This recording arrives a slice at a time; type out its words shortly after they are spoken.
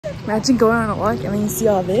Imagine going on a walk and then you see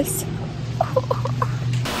all this.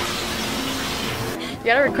 You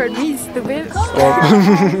gotta record me, stupid. After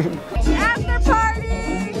party!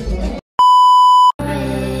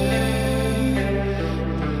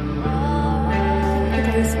 Hey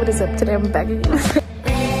guys, what is up? Today I'm back again.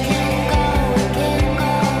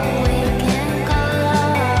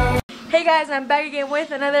 Hey guys, I'm back again with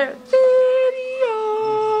another video.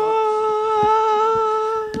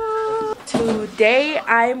 Today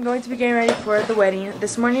I'm going to be getting ready for the wedding.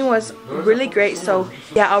 This morning was really great, so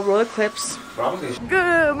yeah, I'll roll the clips.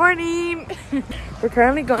 Good morning. We're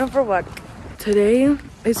currently going for what? Today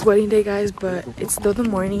is wedding day, guys, but it's still the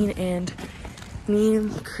morning and me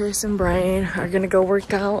and Chris and Brian are gonna go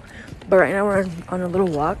work out, but right now we're on a little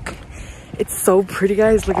walk. It's so pretty,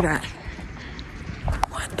 guys. Look at that.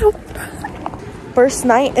 What the first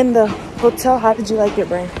night in the hotel, how did you like it,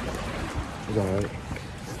 Brian? It was alright.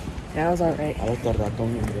 Yeah, it was alright. I like that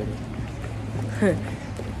raton better.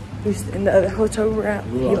 In the other hotel we're at,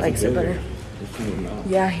 he likes it better.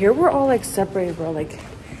 Yeah, here we're all like separated, bro. Like,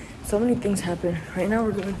 so many things happen. Right now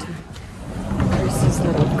we're going to Chris's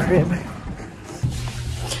little crib.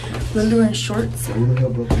 Linda wearing shorts and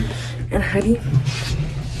hoodie.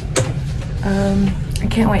 I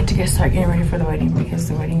can't wait to start getting ready for the wedding because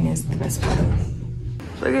the wedding is the best part.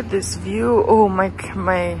 Look at this view. Oh my,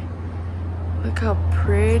 look how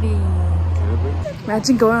pretty.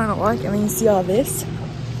 Imagine going on a walk and then you see all this.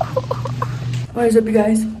 What is up, you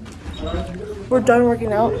guys? We're done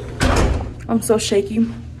working out. I'm so shaky.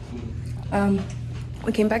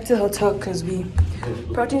 We came back to the hotel because we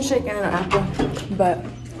protein shake and an apple, but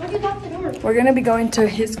we're gonna be going to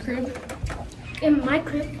his crib. In my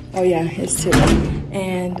crib. Oh yeah, his too.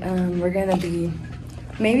 And we're gonna be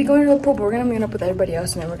maybe going to the pool, but we're gonna meet up with everybody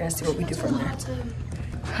else and then we're gonna see what we do from there.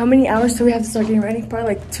 How many hours do we have to start getting ready?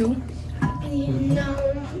 Probably like 2? No,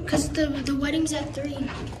 because the wedding's at 3.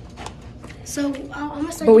 So I'm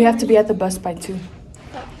gonna start. But we have to be at the bus by 2.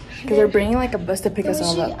 Because they're bringing like a bus to pick us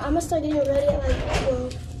all up. I'm gonna start getting ready at like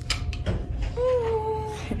 12.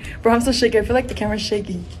 Bro, I'm so shaky. I feel like the camera's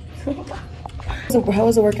shaky. How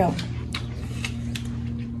was the workout?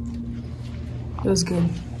 It was good.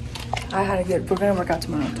 I had a good. We're gonna work out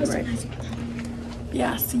tomorrow too, right?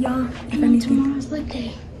 Yeah, see y'all. If anything. Tomorrow's leg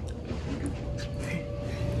day.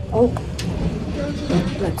 Oh.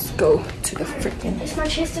 Let's go to the freaking. It's my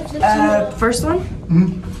chest of lips. First one?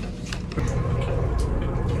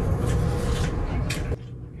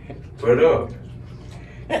 Put it up.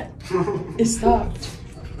 It stopped.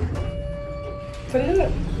 Put it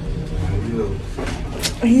up.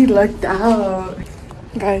 He looked out.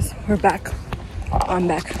 Guys, we're back. I'm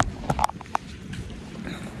back.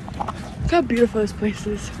 Look how beautiful this place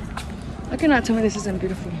is. I cannot tell me this isn't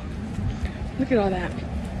beautiful. Look at all that.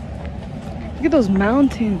 Look at those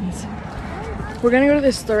mountains. We're gonna go to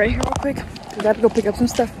this store right here real quick. We got to go pick up some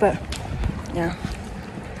stuff, but yeah.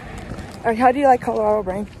 Alright, how do you like Colorado,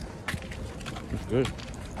 Brian? It's good.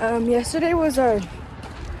 Yesterday was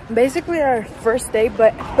basically our first day,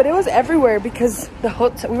 but it was everywhere because the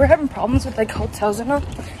hotel, we were having problems with like hotels and all.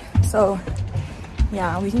 So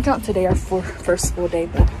yeah, we can count today our first full day,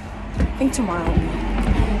 but I think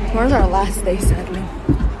tomorrow's our last day, sadly.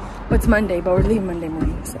 Well, it's Monday, but we're leaving Monday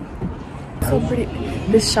morning, so pretty.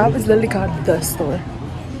 This shop is literally called The Store.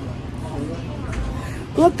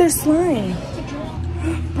 Look, there's slime.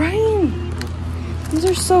 Brian, these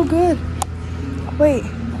are so good. Wait,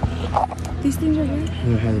 these things are here? I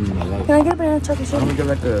haven't had them in my life. Can I get a banana chocolate chip? I'm gonna get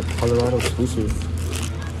like a Colorado exclusive.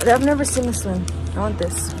 I've never seen this one. I want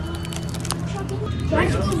this. Why'd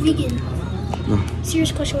you go vegan? No.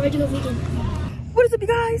 Serious question, why'd you go vegan? What is up, you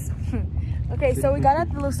guys? Okay, so we got at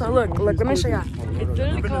the little store. Look, let me show you.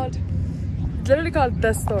 It's literally called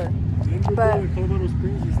The Store. But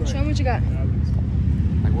show me what you got.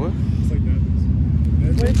 Like what?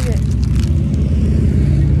 What did you get?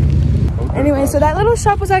 Anyway, so that little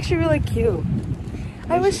shop was actually really cute.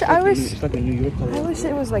 I wish It's like a New York color. I wish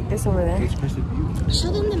it was like this over there. Expensive view.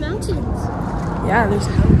 Show them the mountains. Yeah, there's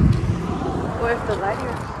a hill. Or if the lighting,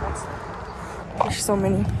 there's so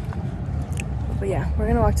many. But yeah, we're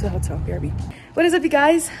gonna walk to the hotel, BRB. What is up, you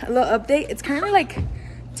guys? A little update. It's kind of like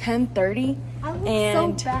 10:30,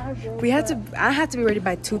 and so bad, bro, I had to be ready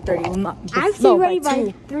by 2:30. Well, not. I have to be ready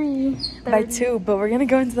by 3. By 2, but we're gonna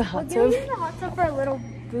go into the hot tub. We're getting in the hot tub for a little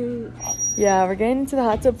bit. Yeah, we're getting into the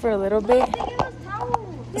hot tub for a little bit.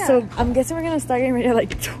 Yeah. So I'm guessing we're gonna start getting ready at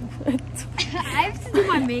like 2. I have to do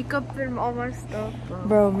my makeup and all my stuff, bro.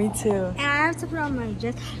 Bro, me too. And I have to put on my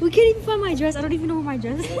dress. We can't even find my dress. I don't even know where my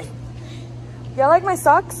dress is. Y'all like my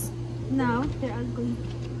socks? No, they're ugly.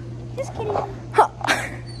 Just kidding.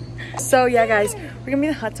 So yeah, guys, we're gonna be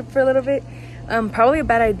in the hot tub for a little bit. Probably a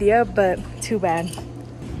bad idea, but too bad.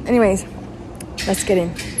 Anyways, let's get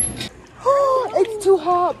in. It's too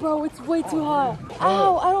hot, bro. It's way too hot.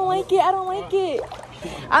 Ow, I don't like it. I don't like it.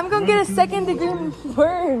 I'm gonna get a 2nd-degree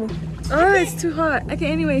burn. Oh, it's too hot. Okay,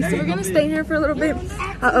 anyways, so we're gonna stay here for a little bit.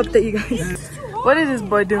 I'll update you guys. What is this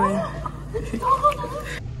boy doing?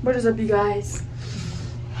 What is up, you guys?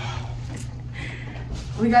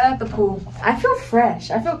 We got out the pool. I feel fresh.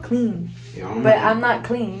 I feel clean. But I'm not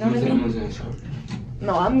clean. You know what I mean?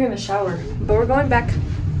 No, I'm gonna shower. But we're going back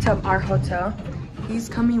to our hotel. He's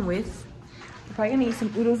coming with. We're probably gonna eat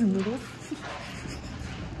some oodles and noodles.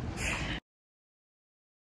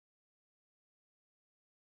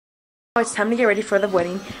 It's time to get ready for the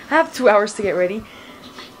wedding. I have 2 hours to get ready.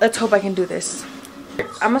 Let's hope I can do this.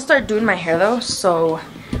 I'm gonna start doing my hair though, so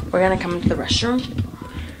we're gonna come into the restroom.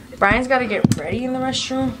 Brian's gotta get ready in the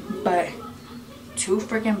restroom, but too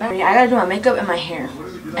freaking bad. I gotta do my makeup and my hair,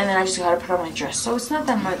 and then I just gotta put on my dress, so it's not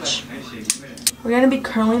that much. We're gonna be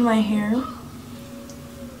curling my hair.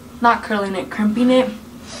 Not curling it, crimping it.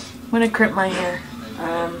 I'm gonna crimp my hair.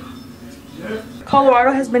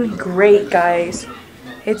 Colorado has been great, guys.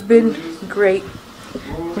 It's been great.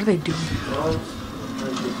 What are they doing?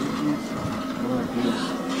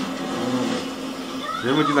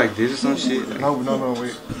 Then would you like this or some shit? Like, no,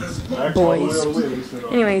 wait. Boys.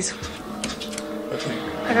 Anyways,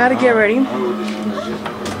 I gotta get ready.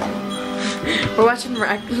 We're watching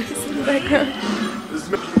Miraculous in the background.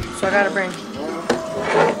 So I gotta bring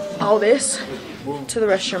all this to the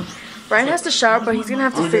restroom. Brian has to shower, but he's gonna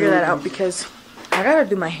have to figure that out because I gotta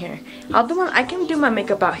do my hair. I can do my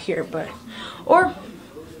makeup out here, but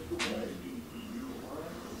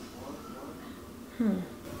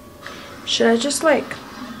should I just like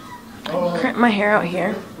crimp my hair out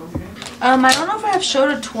here? I don't know if I have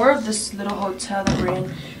showed a tour of this little hotel that we're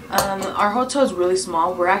in. Our hotel is really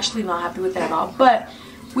small. We're actually not happy with it at all, but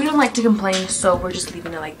we don't like to complain, so we're just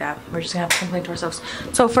leaving it like that. We're just gonna have to complain to ourselves.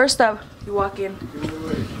 So first up, we walk in,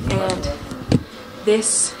 and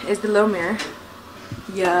this is the little mirror.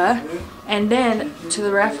 Yeah, and then to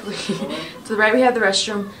the right we have the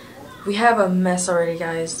restroom. We have a mess already,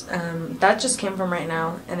 guys. That just came from right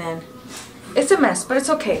now, and then it's a mess, but it's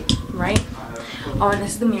okay, right? Oh, and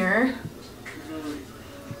this is the mirror.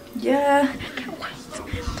 Yeah, I can't wait.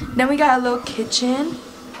 Then we got a little kitchen.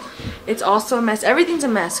 It's also a mess. Everything's a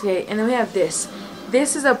mess, okay? And then we have this.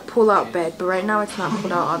 This is a pull-out bed, but right now it's not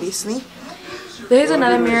pulled out, obviously. There's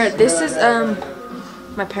another mirror. This is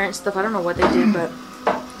my parents' stuff. I don't know what they did, but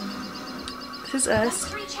this is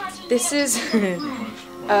us. This is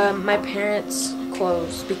my parents'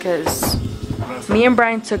 clothes because me and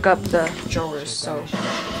Brian took up the drawers, so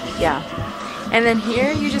yeah. And then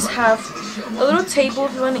here you just have a little table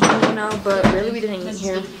if you want to eat, you know, but really we didn't eat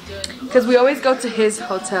here because we always go to his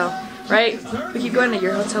hotel, right? We keep going to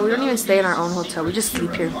your hotel. We don't even stay in our own hotel. We just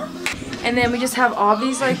sleep here. And then we just have all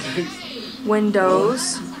these like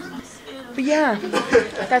windows. But yeah,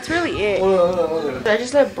 that's really it. Should I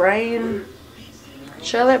just let Brian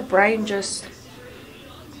just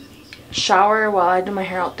shower while I do my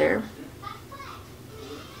hair out there?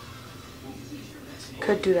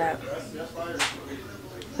 Could do that.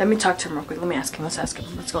 Let me talk to him real quick. Let me ask him. Let's ask him.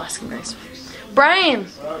 Let's go ask him, guys. Brian!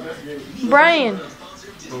 Brian!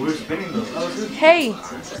 Hey!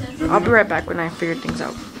 I'll be right back when I figure things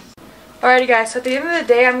out. Alrighty, guys. So at the end of the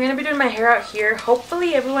day, I'm going to be doing my hair out here.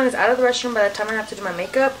 Hopefully everyone is out of the restroom by the time I have to do my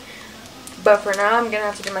makeup. But for now, I'm going to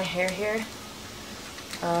have to do my hair here.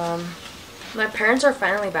 My parents are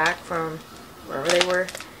finally back from wherever they were.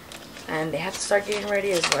 And they have to start getting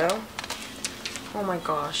ready as well. Oh my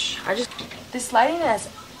gosh. This lighting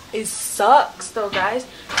sucks though, guys.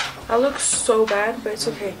 I look so bad, but it's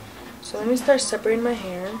okay. So let me start separating my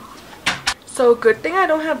hair. So good thing I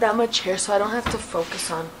don't have that much hair, so I don't have to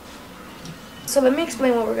focus on. So let me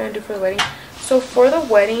explain what we're gonna do for the wedding. So for the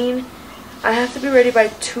wedding, I have to be ready by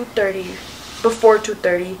 2:30, before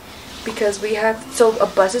 2:30, because we have, so a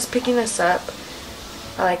bus is picking us up,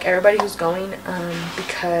 like everybody who's going,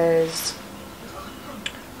 because,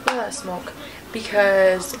 look at that smoke.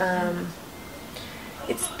 Because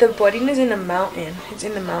the wedding is in a mountain. It's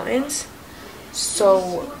in the mountains,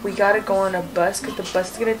 so we gotta go on a bus because the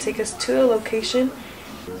bus is gonna take us to a location.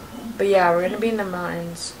 But yeah, we're gonna be in the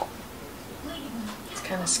mountains. It's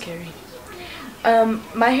kind of scary.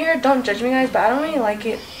 My hair, don't judge me, guys, but I don't really like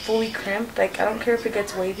it fully crimped. Like, I don't care if it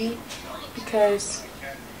gets wavy because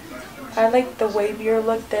I like the wavier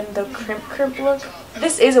look than the crimp look.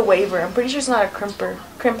 This is a waver. I'm pretty sure it's not a crimper.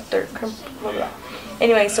 Crimp, blah, blah.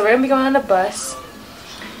 Anyway, so we're gonna be going on the bus.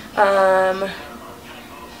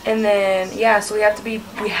 And then yeah, so we have to be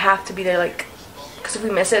there, like, because if we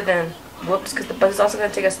miss it, then whoops, because the bus is also going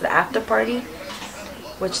to take us to the after party,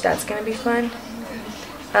 which that's going to be fun.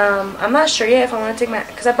 I'm not sure yet if I want to take my,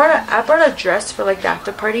 because I brought a dress for like the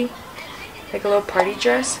after party, like a little party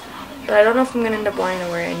dress, but I don't know if I'm going to end up wanting to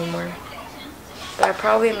wear it anymore. But I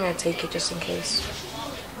probably am going to take it just in case.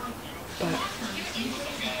 But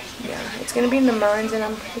yeah, it's going to be in the mountains and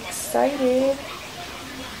I'm excited.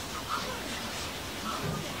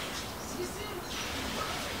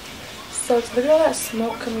 So look at all that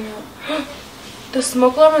smoke coming out. The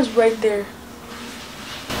smoke alarm is right there.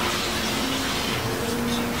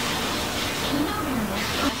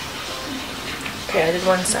 Okay, I did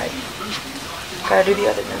one side. Gotta do the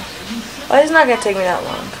other now. Well, it's not gonna take me that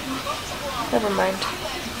long. Never mind.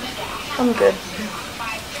 I'm good.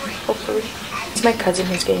 Hopefully. It's my cousin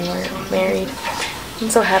who's getting married. I'm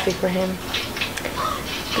so happy for him.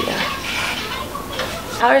 But yeah.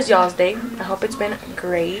 How is y'all's day? I hope it's been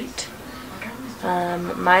great.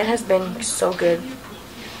 Mine has been so good.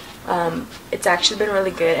 It's actually been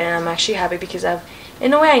really good, and I'm actually happy because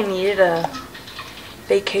in a way, I needed a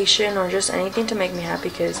vacation or just anything to make me happy,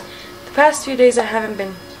 because the past few days I haven't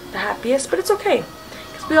been the happiest, but it's okay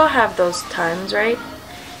because we all have those times, right?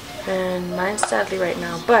 And mine's sadly right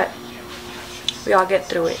now, but we all get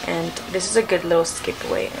through it, and this is a good little skip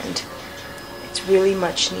away, and it's really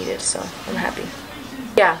much needed, so I'm happy.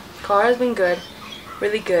 Yeah, Colorado's been good.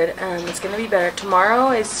 Really good. It's gonna be better.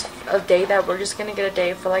 Tomorrow is a day that we're just gonna get a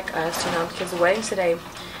day for like us, you know, because the wedding's today,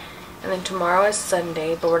 and then tomorrow is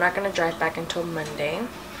Sunday, but we're not gonna drive back until Monday.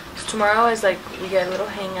 So tomorrow is like we get a little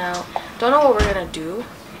hangout. Don't know what we're gonna do.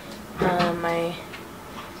 My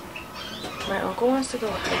uncle wants to go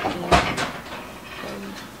hiking.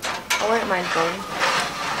 I wouldn't mind going.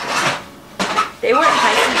 They went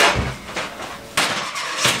hiking.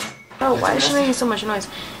 Oh, why is she making so much noise?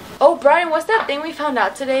 Oh, Brian, what's that thing we found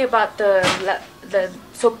out today about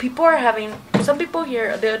so people are having, some people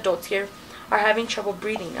here, the adults here, are having trouble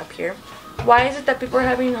breathing up here. Why is it that people are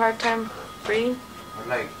having a hard time breathing? We're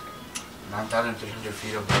like 9,300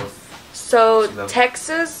 feet above. So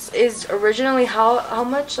Texas is originally how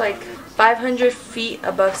much? Like 500 feet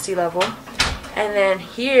above sea level. And then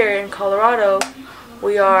here in Colorado,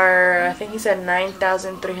 we are, I think he said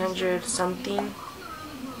 9,300 something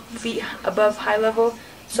feet above high level.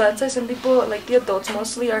 So that's why some people, like the adults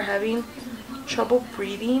mostly, are having trouble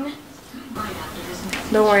breathing.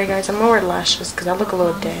 Don't worry guys, I'm gonna wear lashes because I look a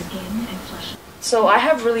little dead. So I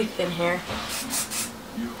have really thin hair.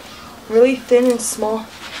 Really thin and small.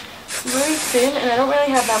 Really thin, and I don't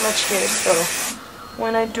really have that much hair, so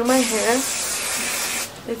when I do my hair,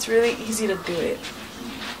 it's really easy to do it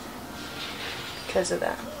because of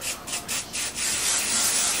that.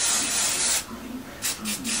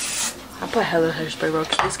 I put hella hairspray, bro,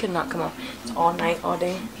 because this cannot come off. It's all night, all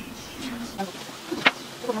day.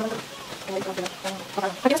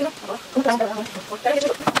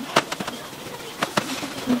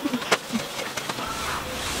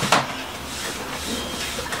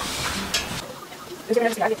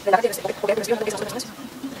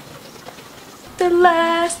 The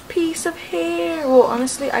last piece of hair. Well,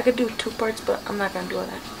 honestly, I could do 2 parts, but I'm not gonna do all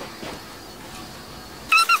that.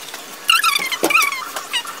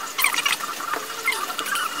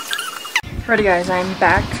 Alrighty guys, I'm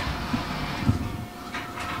back.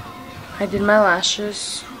 I did my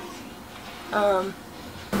lashes.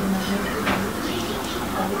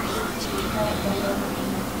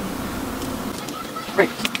 Right.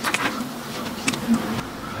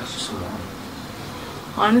 That's just so long.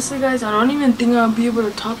 Honestly guys, I don't even think I'll be able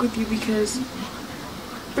to talk with you because I'm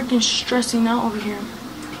freaking stressing out over here.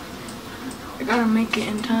 I gotta make it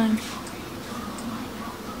in time.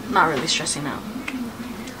 Not really stressing out.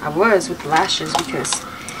 I was with the lashes because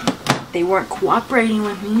they weren't cooperating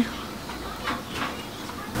with me.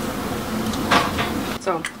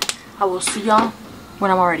 So, I will see y'all when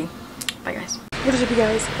I'm all ready. Bye guys. What is up you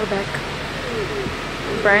guys? We're back.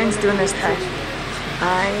 Brian's doing this tie.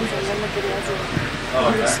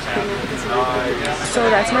 So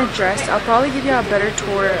that's my dress. I'll probably give you a better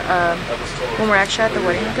tour when we're actually at the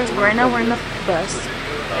wedding because right now we're in the bus.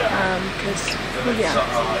 Because yeah,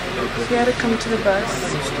 we had to come to the bus.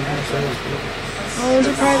 Oh, those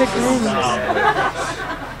are private rooms.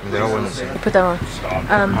 They don't want to see. Put that on.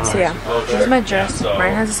 So yeah, this is my dress.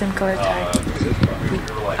 Mine has the same color tie.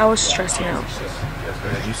 I was stressing out.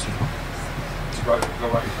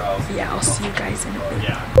 Yeah, I'll see you guys in a bit.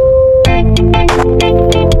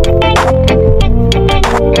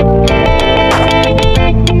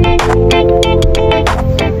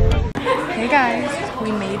 Hey guys,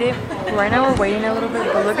 we made it. Right now we're waiting a little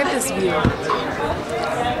bit, but look at this view.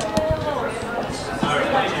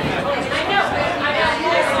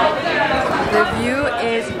 The view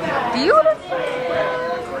is beautiful.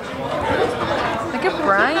 Look at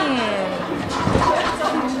Brian.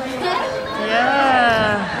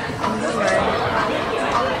 Yeah.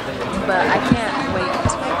 But I can't wait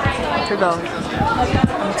to go.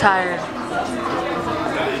 I'm tired.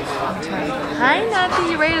 Hi,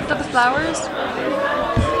 Natty. You ready to put the flowers?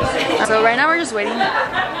 So right now we're just waiting.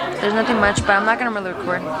 There's nothing much, but I'm not gonna really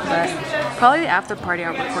record. But probably the after party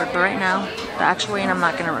I'll record. But right now, the actual waiting, I'm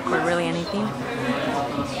not gonna record really anything.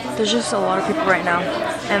 There's just a lot of people right now,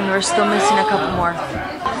 and we're still missing a couple more.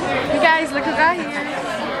 Hey guys, look who got here.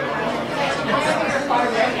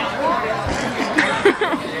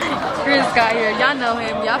 Chris got here. Y'all know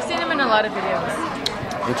him. Y'all seen him in a lot of videos.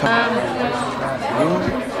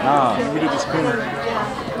 We did the spoon.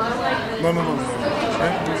 No.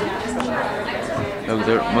 Look,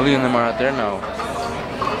 Millie and them are out there now.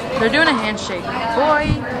 They're doing a handshake. Boy.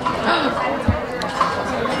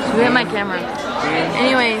 You hit my camera.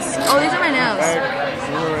 Anyways. Oh, these are my nails.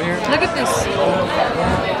 Look at this.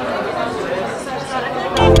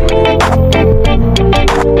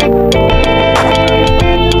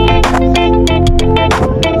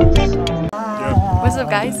 What's up,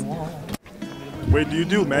 guys? Wait, do you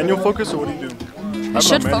do manual focus or what do you do? I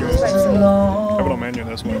should focus. I have it on manual,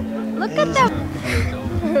 that's why. Look at that.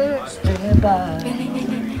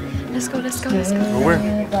 Let's go. Go where?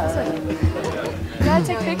 You gotta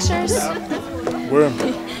take pictures. Where?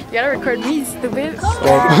 You gotta record me, stupid. Oh.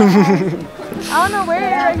 I don't know where,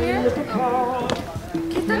 right here.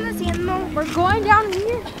 ¿Qué están haciendo? We're going down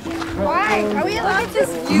here. Why? Are we allowed to? Look at this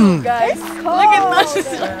view, guys. Look at this.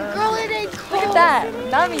 Girl, it ain't cold. Look at that.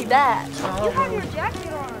 Not me, that. You have your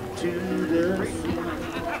jacket on.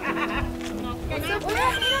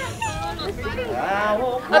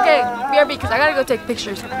 Okay, BRB, because I gotta go take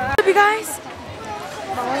pictures. What's up, you guys?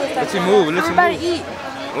 Let's move. We're about to eat.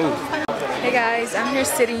 Move. Hey guys, I'm here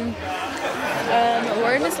sitting.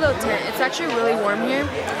 We're in this little tent. It's actually really warm here.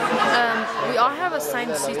 We all have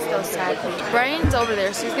assigned seats though, sadly. Brian's over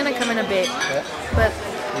there, so he's gonna come in a bit. But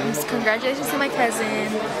congratulations to my cousin.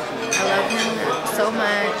 I love him so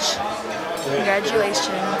much.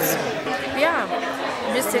 Congratulations. But yeah,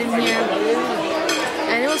 I'm just sitting here.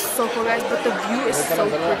 And it was so cool, guys, but the view is so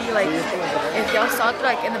pretty. Like, if y'all saw it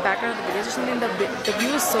like in the background of the videos or something, the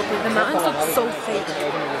view is so pretty. The mountains look so fake.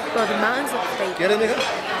 Bro, the mountains look fake.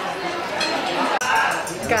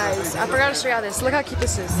 Guys, I forgot to show y'all this. Look how cute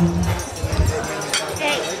this is.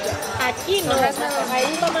 Hey, aquí no,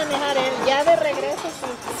 ahí va a manejar él, ya de regreso sí.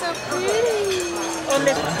 So pretty.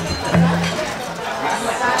 ¿Dónde?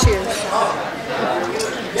 Cheers.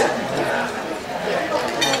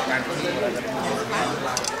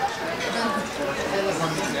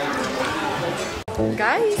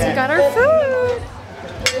 Guys, we got our food.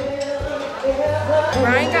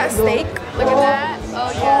 Ryan got steak. Look at that.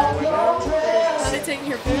 Oh yeah. Are they taking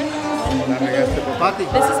your food?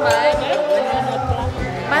 This is mine.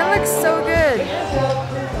 Mine looks so good.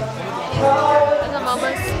 There's a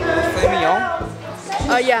Momo's.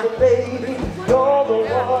 Oh yeah. So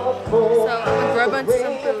I'm gonna grab onto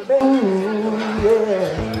some food.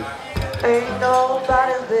 Ain't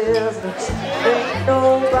nobody's business. Ain't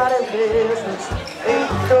nobody's business.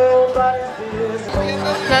 Ain't nobody's business.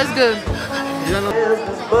 That's good. I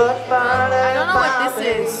don't know what this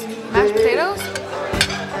is. Mashed potatoes?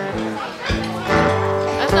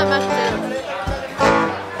 That's not mashed potatoes.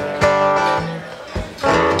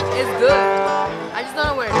 It's good. I just don't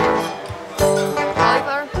know what it is.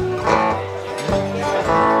 Cauliflower?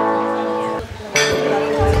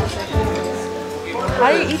 How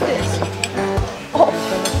do you eat this? Oh.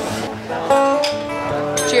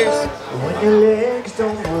 Cheers. When your legs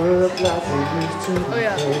don't work like they used to. Oh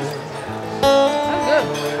yeah. That's good.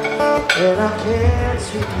 And I can't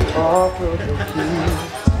sweep you off of your feet.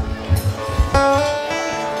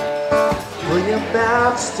 Will your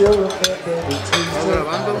mouth still remember the taste of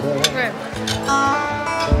my love? Okay.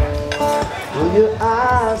 Will your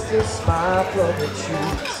eyes still smile from the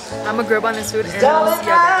cheeks? I'm gonna grab on this food and I'll see y'all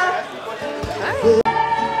back.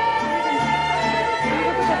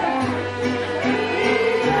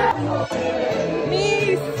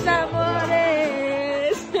 Mis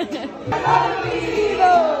amores.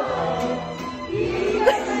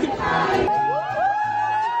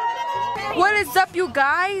 What is up, you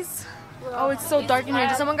guys? Oh, it's so dark in here.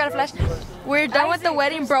 Does someone got a flash? We're done with the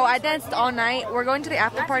wedding, bro. I danced all night. We're going to the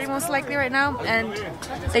after party most likely right now, and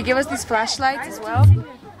they give us these flashlights as well.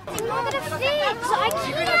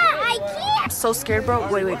 I'm so scared, bro.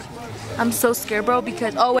 Wait. I'm so scared, bro,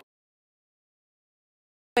 because wait,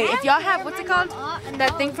 if y'all have, what's it called?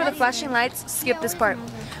 That thing for the flashing lights, skip this part.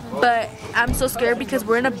 But I'm so scared because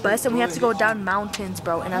we're in a bus and we have to go down mountains,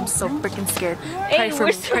 bro. And I'm so freaking scared. Pray for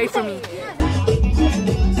me. Pray for me.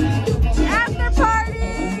 After party!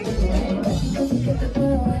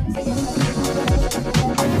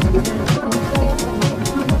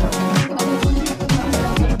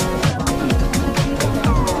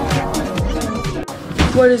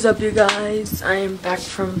 What is up, you guys? I am back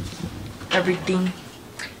from everything.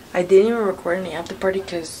 I didn't even record any after party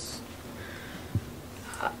because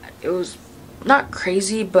it was not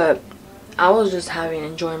crazy, but I was just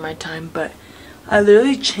enjoying my time. But I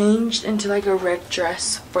literally changed into like a red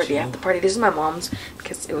dress for the after party. This is my mom's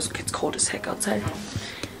because it's cold as heck outside.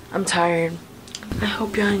 I'm tired. I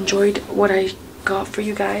hope y'all enjoyed what I got for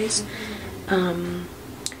you guys.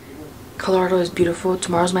 Colorado is beautiful.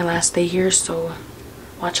 Tomorrow's my last day here, so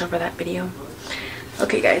watch out for that video.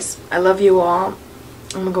 Okay guys, I love you all.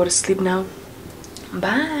 I'm gonna go to sleep now.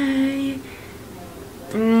 Bye.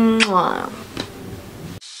 Mwah.